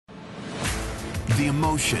The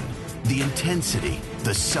emotion, the intensity,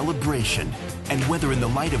 the celebration, and whether in the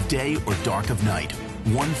light of day or dark of night,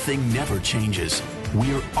 one thing never changes.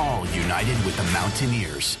 We're all united with the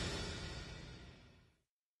Mountaineers.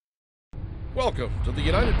 Welcome to the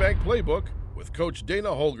United Bank Playbook with Coach Dana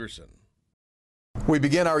Holgorsen. We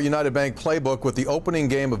begin our United Bank Playbook with the opening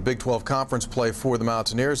game of Big 12 Conference play for the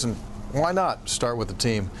Mountaineers, and why not start with the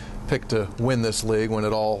team picked to win this league when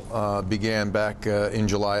it all began back in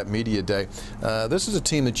July at Media Day. This is a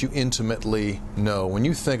team that you intimately know. When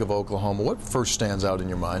you think of Oklahoma, what first stands out in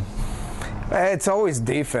your mind? It's always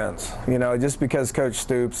defense, you know, just because Coach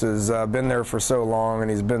Stoops has been there for so long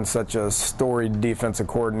and he's been such a storied defensive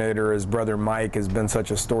coordinator. His brother Mike has been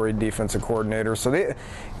such a storied defensive coordinator. So, they, you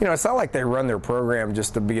know, it's not like they run their program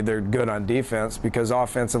just to be they're good on defense, because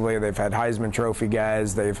offensively they've had Heisman Trophy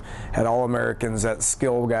guys, they've had All-Americans at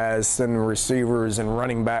skill guys, sending receivers and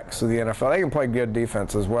running backs to the NFL. They can play good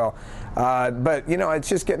defense as well. But, you know, it's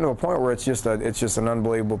just getting to a point where it's just an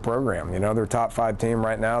unbelievable program. You know, they're a top 5 team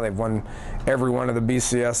right now. They've won every one of the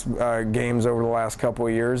BCS games over the last couple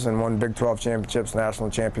of years and won Big 12 championships, national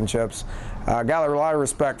championships. Got a lot of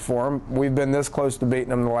respect for them. We've been this close to beating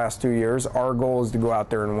them the last 2 years. Our goal is to go out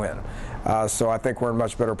there and win. So I think we're in a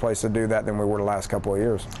much better place to do that than we were the last couple of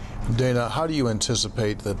years. Dana, how do you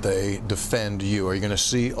anticipate that they defend you? Are you going to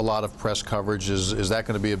see a lot of press coverage? Is that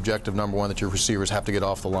going to be objective number one, that your receivers have to get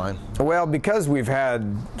off the line? Well, because we've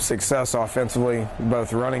had success offensively,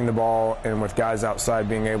 both running the ball and with guys outside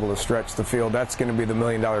being able to stretch the field, that's going to be the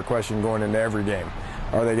million-dollar question going into every game.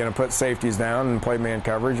 Are they going to put safeties down and play man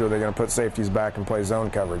coverage, or are they going to put safeties back and play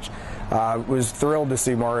zone coverage? Was thrilled to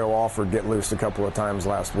see Mario Alford get loose a couple of times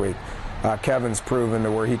last week. Kevin's proven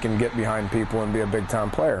to where he can get behind people and be a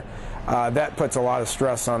big-time player. That puts a lot of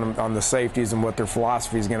stress on the safeties and what their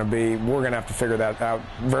philosophy is going to be. We're going to have to figure that out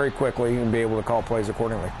very quickly and be able to call plays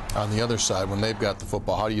accordingly. On the other side, when they've got the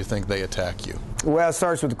football, how do you think they attack you? Well, it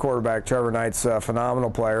starts with the quarterback. Trevor Knight's a phenomenal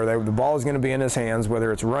player. The ball is going to be in his hands,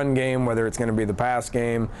 whether it's run game, whether it's going to be the pass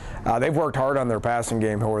game. They've worked hard on their passing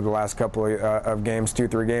game over the last couple of games,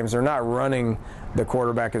 2-3 games. They're not running the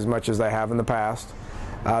quarterback as much as they have in the past.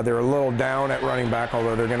 They're a little down at running back,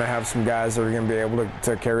 although they're going to have some guys that are going to be able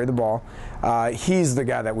to carry the ball. He's the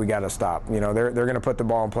guy that we got to stop. You know, they're going to put the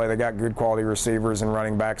ball in play. They got good quality receivers and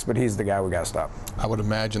running backs, but he's the guy we got to stop. I would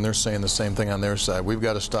imagine they're saying the same thing on their side. We've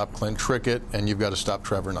got to stop Clint Trickett, and you've got to stop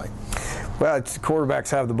Trevor Knight. Well,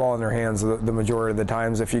 quarterbacks have the ball in their hands the majority of the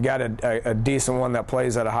times. If you got a decent one that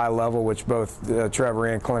plays at a high level, which both Trevor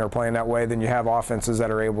and Clint are playing that way, then you have offenses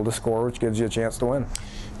that are able to score, which gives you a chance to win.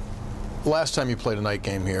 Last time you played a night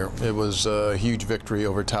game here, it was a huge victory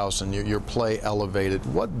over Towson. Your play elevated.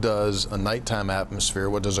 What does a nighttime atmosphere,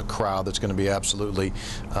 what does a crowd that's going to be absolutely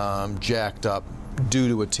jacked up do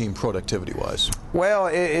to a team productivity-wise? Well,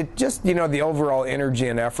 it just, you know, the overall energy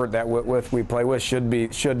and effort that we play with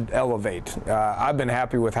should elevate. I've been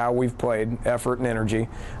happy with how we've played, effort and energy.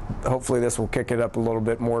 Hopefully this will kick it up a little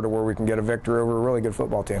bit more to where we can get a victory over a really good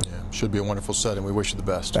football team. Yeah, should be a wonderful setting. We wish you the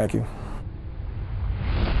best. Thank you.